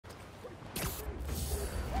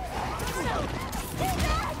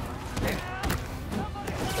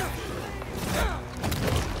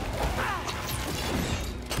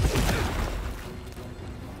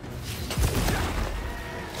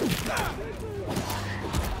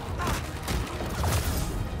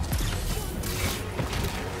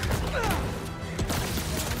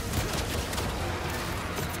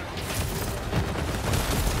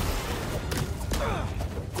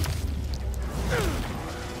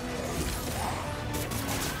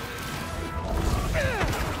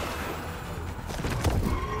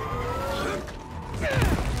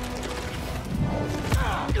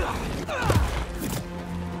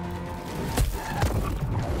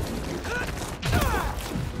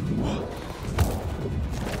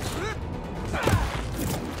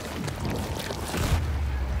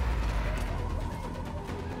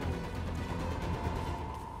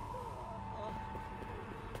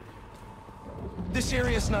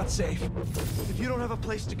serious not safe. If you don't have a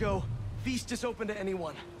place to go, Feast is open to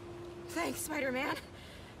anyone. Thanks, Spider-Man.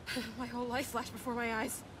 My whole life flashed before my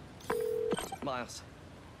eyes. Miles,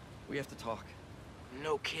 we have to talk.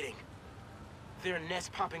 No kidding. There are nests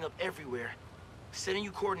popping up everywhere. Sending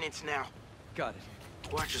you coordinates now. Got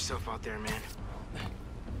it. Watch yourself out there, man.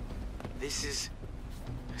 This is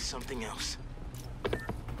something else.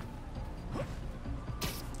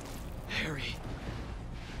 Harry.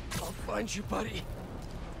 I'll find you, buddy.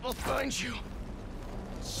 I'll find you.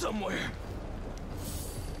 Somewhere.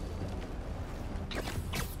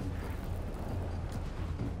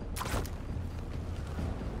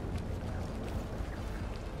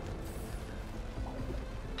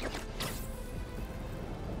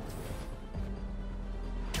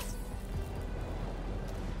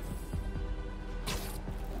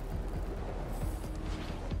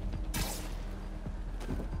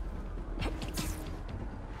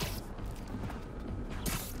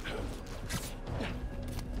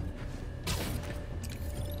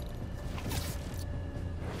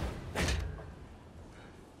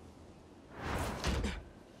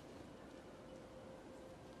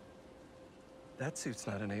 That suit's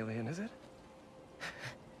not an alien, is it?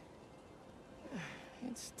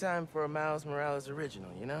 It's time for a Miles Morales original,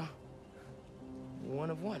 you know? One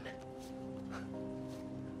of one.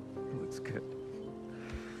 It looks good.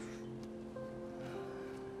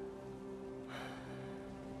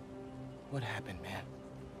 What happened, man?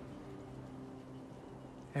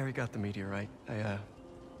 Harry got the meteorite. I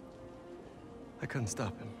couldn't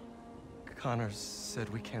stop him. Connors said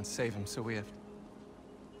we can't save him, so we have...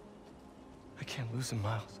 I can't lose him,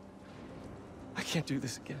 Miles. I can't do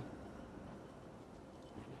this again.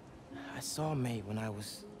 I saw May when I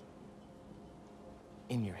was...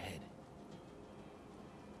 in your head.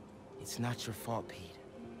 It's not your fault, Pete.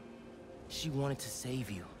 She wanted to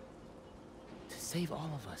save you. To save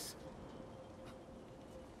all of us.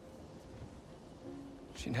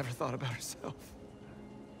 She never thought about herself.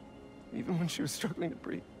 Even when she was struggling to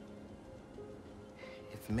breathe.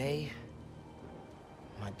 If May,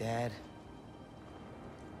 my dad,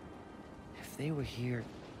 if they were here,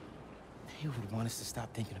 they would want us to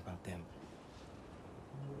stop thinking about them.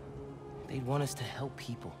 They'd want us to help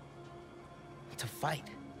people, to fight.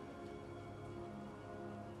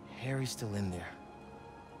 Harry's still in there.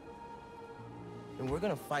 And we're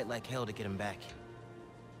gonna fight like hell to get him back.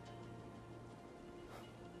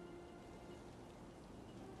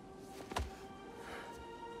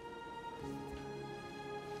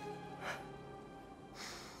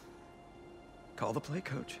 Call the play,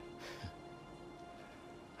 Coach.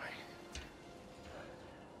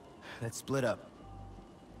 Let's split up.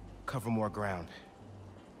 Cover more ground.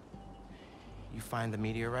 You find the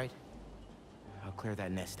meteorite, I'll clear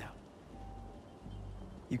that nest out.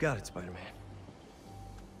 You got it, Spider-Man.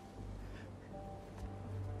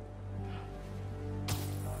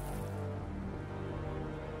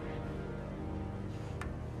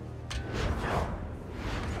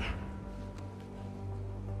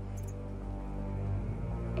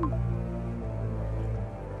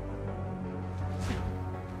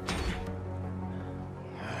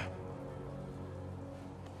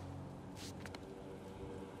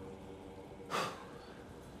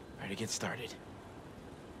 To get started.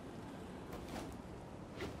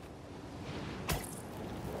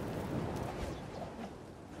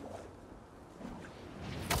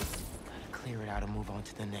 Gotta clear it out and move on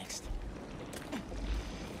to the next.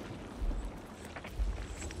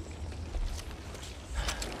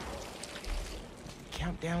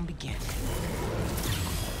 Countdown begins.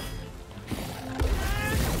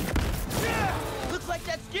 Looks like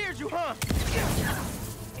that scared you, huh?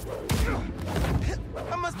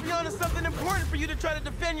 I must be onto something important for you to try to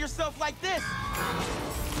defend yourself like this!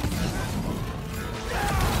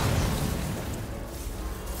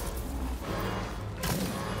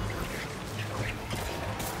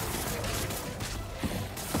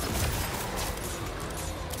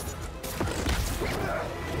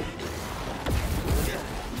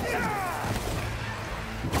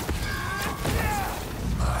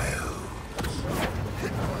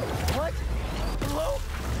 What? Hello?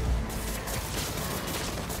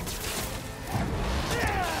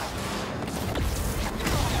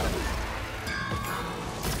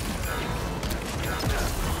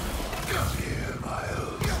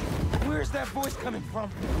 Where's that voice coming from?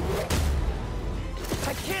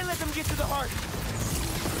 I can't let them get to the heart!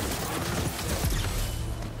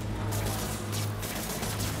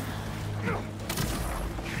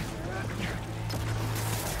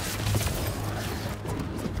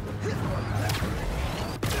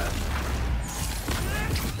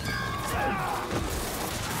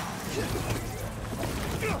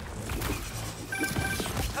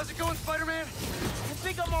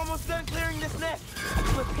 almost done clearing this nest.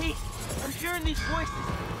 But Pete, I'm hearing these voices.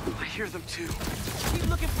 I hear them too. Keep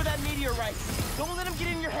looking for that meteorite. Don't let him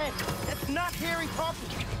get in your head. That's not Harry talking.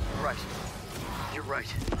 Right. You're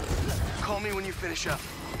right. Call me when you finish up.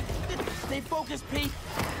 Stay focused, Pete.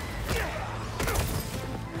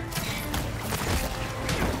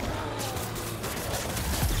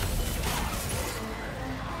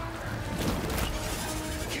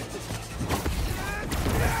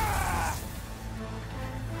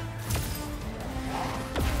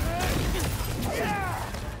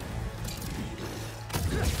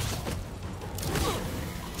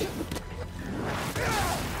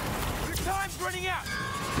 Running out!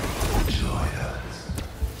 Join us.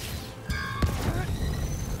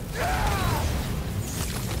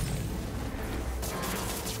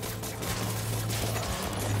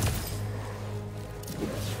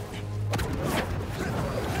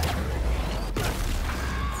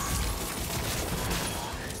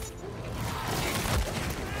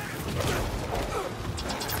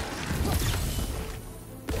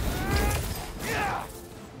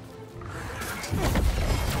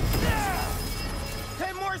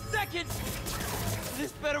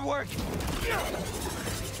 This better work.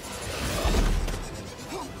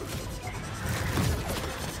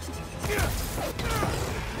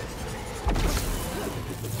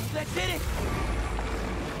 That did it!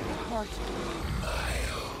 Heart.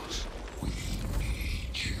 Miles, we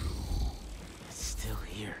need you. It's still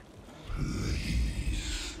here.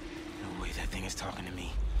 Please. No way that thing is talking to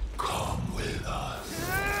me. Come with us.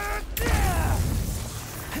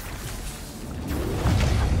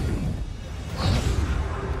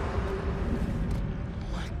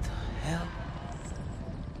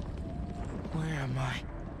 Where am I?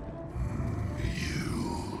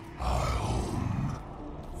 You are home.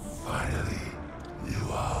 Finally,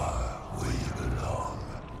 you are where you belong.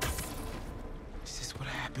 Is this what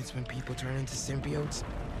happens when people turn into symbiotes?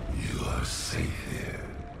 You are safe here.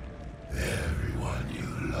 Everyone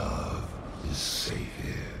you love is safe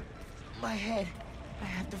here. My head. I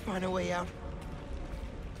have to find a way out.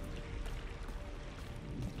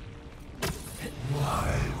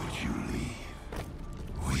 Why would you leave?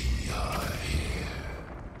 We are here.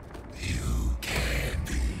 You can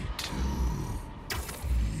be too.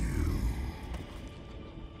 You,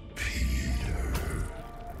 Peter,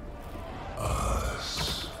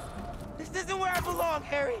 us. This isn't where I belong,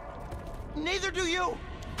 Harry. Neither do you.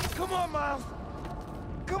 Come on, Miles.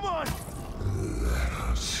 Come on. Let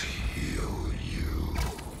us heal you.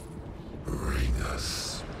 Bring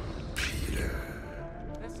us Peter.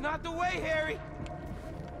 That's not the way, Harry.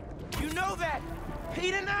 You know that.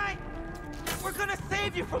 Pete and I, we're gonna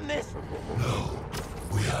save you from this. No,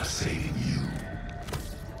 we are saving you.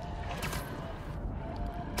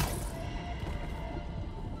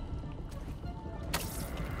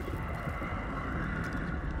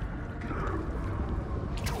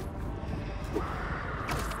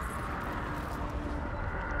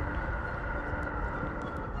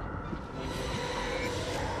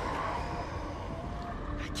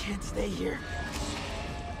 I can't stay here.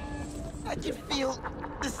 I can feel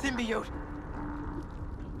the symbiote.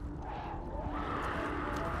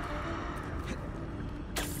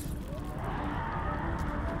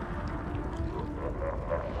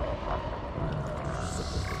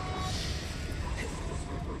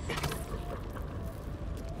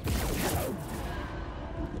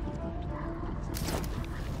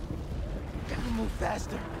 Gotta move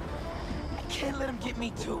faster. I can't let him get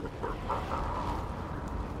me too.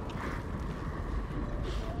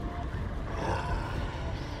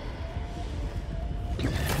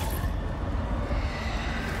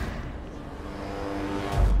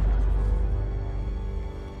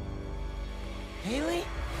 Haley?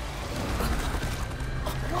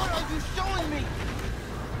 What are you showing me?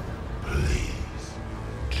 Please,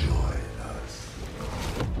 join us.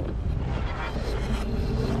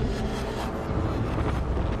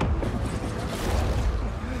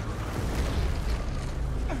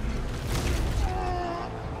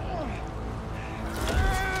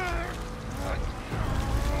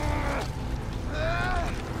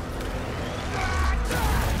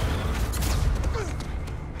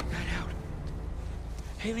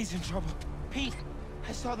 Haley's in trouble. Pete,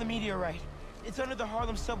 I saw the meteorite. It's under the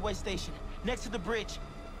Harlem subway station, next to the bridge.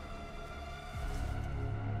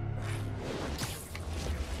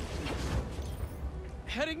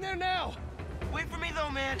 Heading there now! Wait for me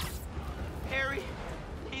though, man. Harry,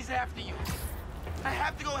 he's after you. I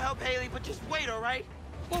have to go help Haley, but just wait, all right?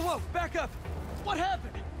 Whoa, back up! What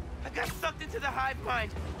happened? I got sucked into the hive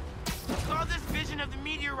mind. Saw this vision of the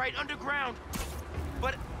meteorite underground.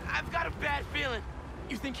 But I've got a bad feeling.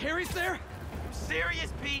 You think Harry's there? I'm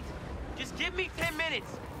serious, Pete. Just give me 10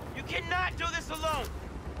 minutes. You cannot do this alone.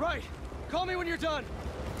 Right. Call me when you're done.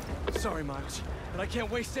 Sorry, Miles, but I can't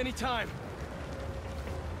waste any time.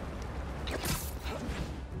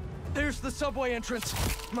 There's the subway entrance.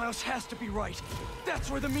 Miles has to be right. That's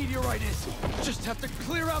where the meteorite is. Just have to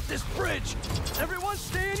clear out this bridge. Everyone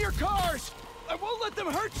stay in your cars. I won't let them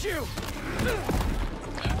hurt you.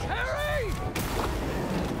 Harry!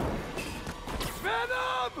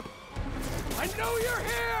 Venom! I know you're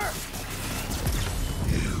here!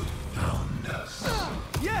 You found us.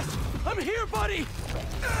 Yes! I'm here, buddy!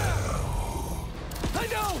 I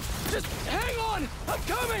know! Just hang on! I'm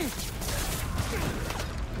coming!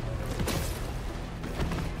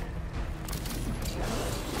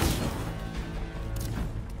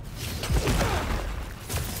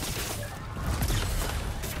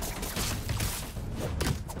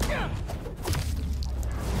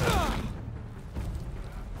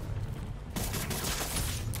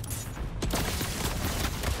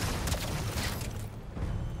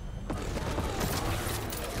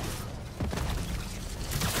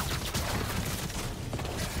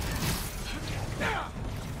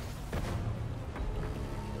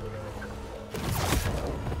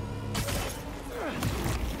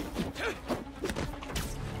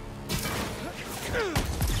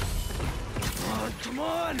 Come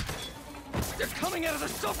on! They're coming out of the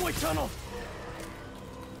subway tunnel!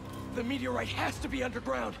 The meteorite has to be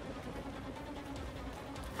underground!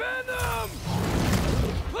 Venom!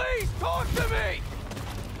 Please talk to me!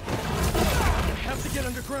 I have to get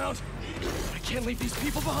underground! I can't leave these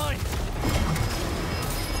people behind!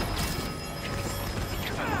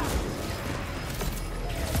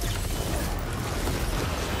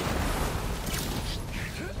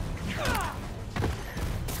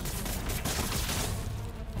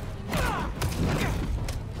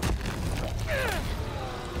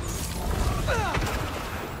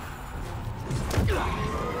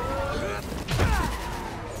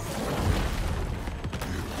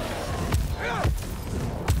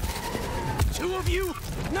 Two of you?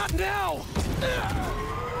 Not now!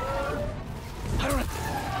 I don't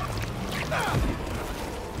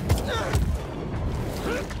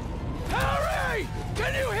Harry!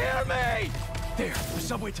 Can you hear me? There, the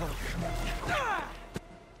subway tunnel.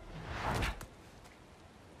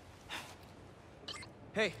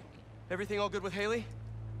 Hey, everything all good with Haley?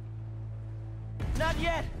 Not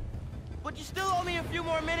yet. But you still owe me a few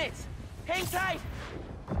more minutes. Hang tight.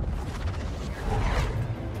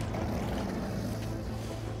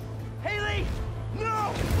 Haley!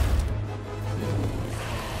 No!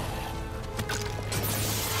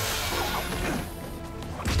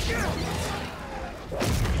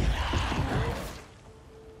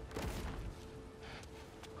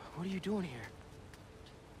 What are you doing here?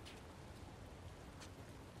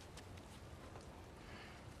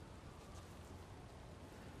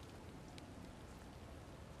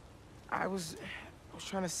 I was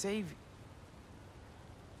trying to save you.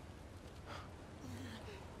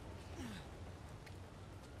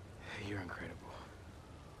 You're incredible.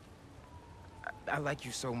 I like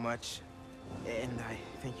you so much, and I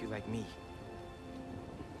think you like me.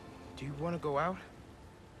 Do you want to go out?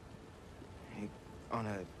 On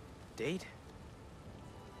a date?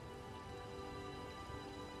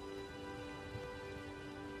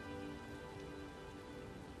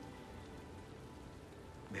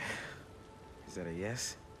 Is that a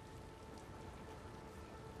yes?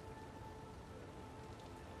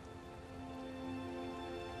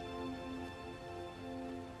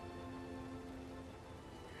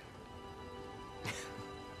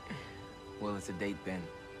 Well, it's a date then.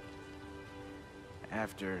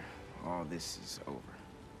 After all this is over.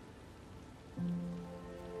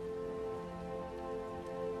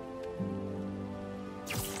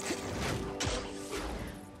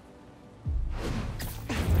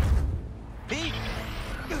 Pete!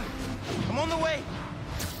 I'm on the way!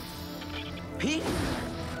 Pete?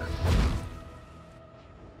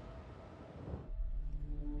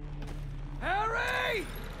 Harry!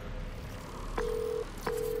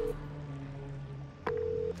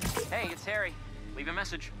 Hey, it's Harry. Leave a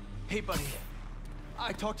message. Hey, buddy.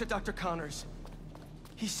 I talked to Dr. Connors.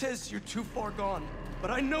 He says you're too far gone,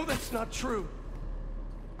 but I know that's not true.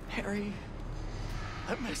 Harry,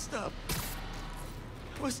 I messed up.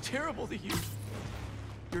 I was terrible to you.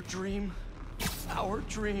 Your dream, our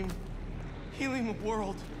dream, healing the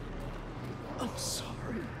world. I'm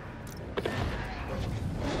sorry.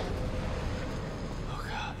 Oh,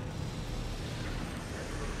 God.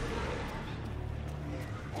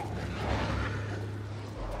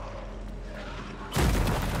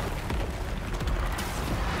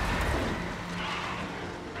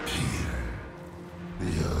 Peter.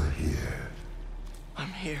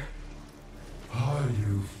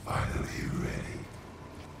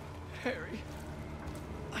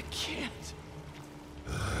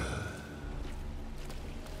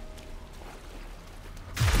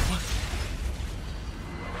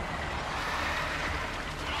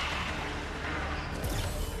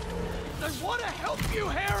 want to help you,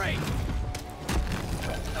 Harry!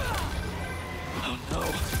 Oh, no.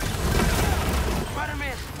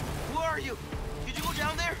 Spider-Man, who are you? Did you go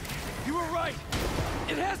down there? You were right.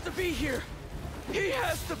 It has to be here. He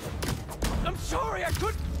has to... I'm sorry, I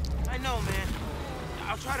couldn't... I know, man.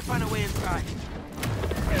 I'll try to find a way inside.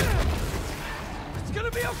 It's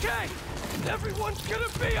gonna be okay! Everyone's gonna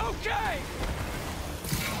be okay!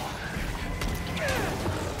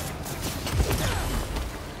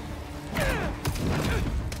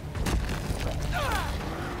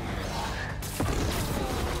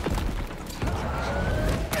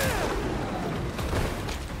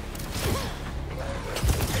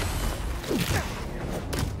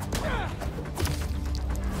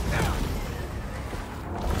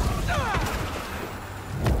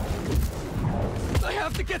 I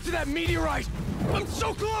have to get to that meteorite! I'm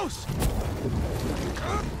so close!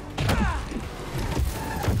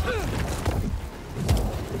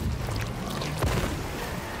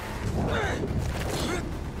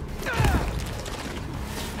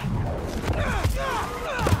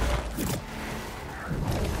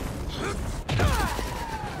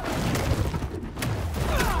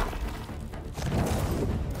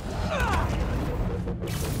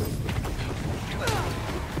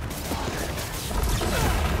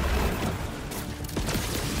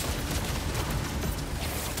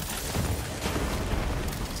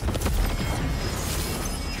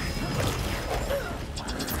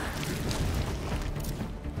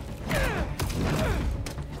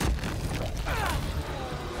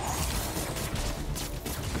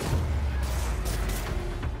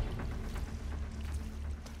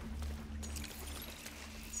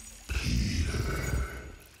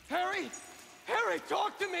 Harry,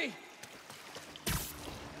 talk to me!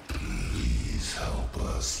 Please help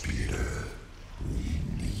us, Peter. We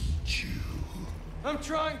need you. I'm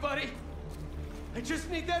trying, buddy. I just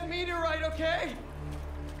need that meteorite, okay?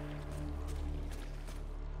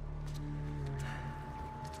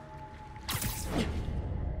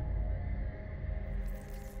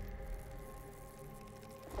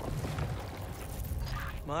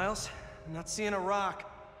 Miles, I'm not seeing a rock.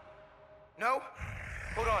 No?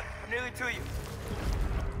 Hold on, I'm nearly to you.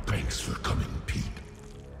 Thanks for coming, Pete.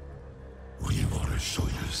 We want to show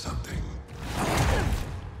you something.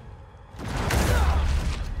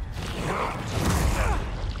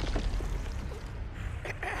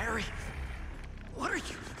 Harry, what are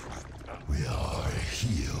you? We are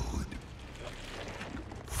healed.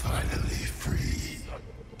 Finally free.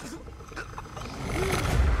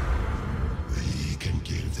 We can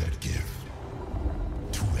give that gift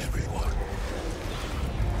to everyone.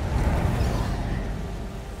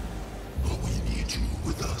 But we need you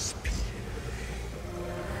with us, Pete.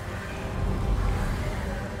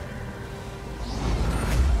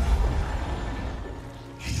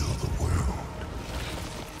 Heal the world.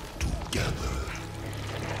 Together.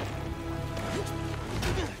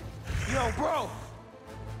 Yo, bro!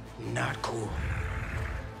 Not cool.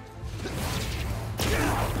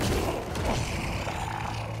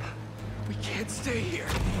 We can't stay here.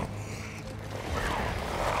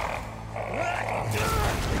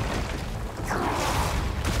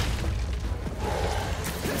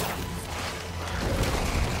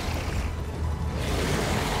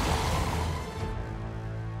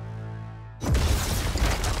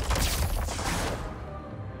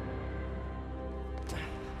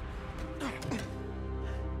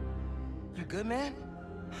 You good, man?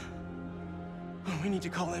 We need to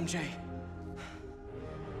call MJ.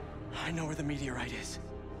 I know where the meteorite is.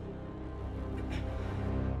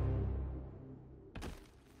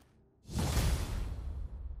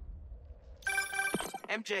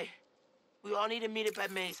 MJ, we all need to meet up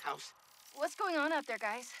at May's house. What's going on out there,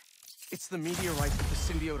 guys? It's the meteorite that the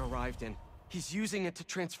symbiote arrived in. He's using it to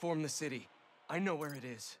transform the city. I know where it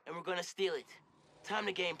is. And we're gonna steal it. Time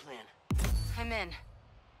to game plan. I'm in.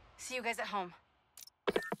 See you guys at home.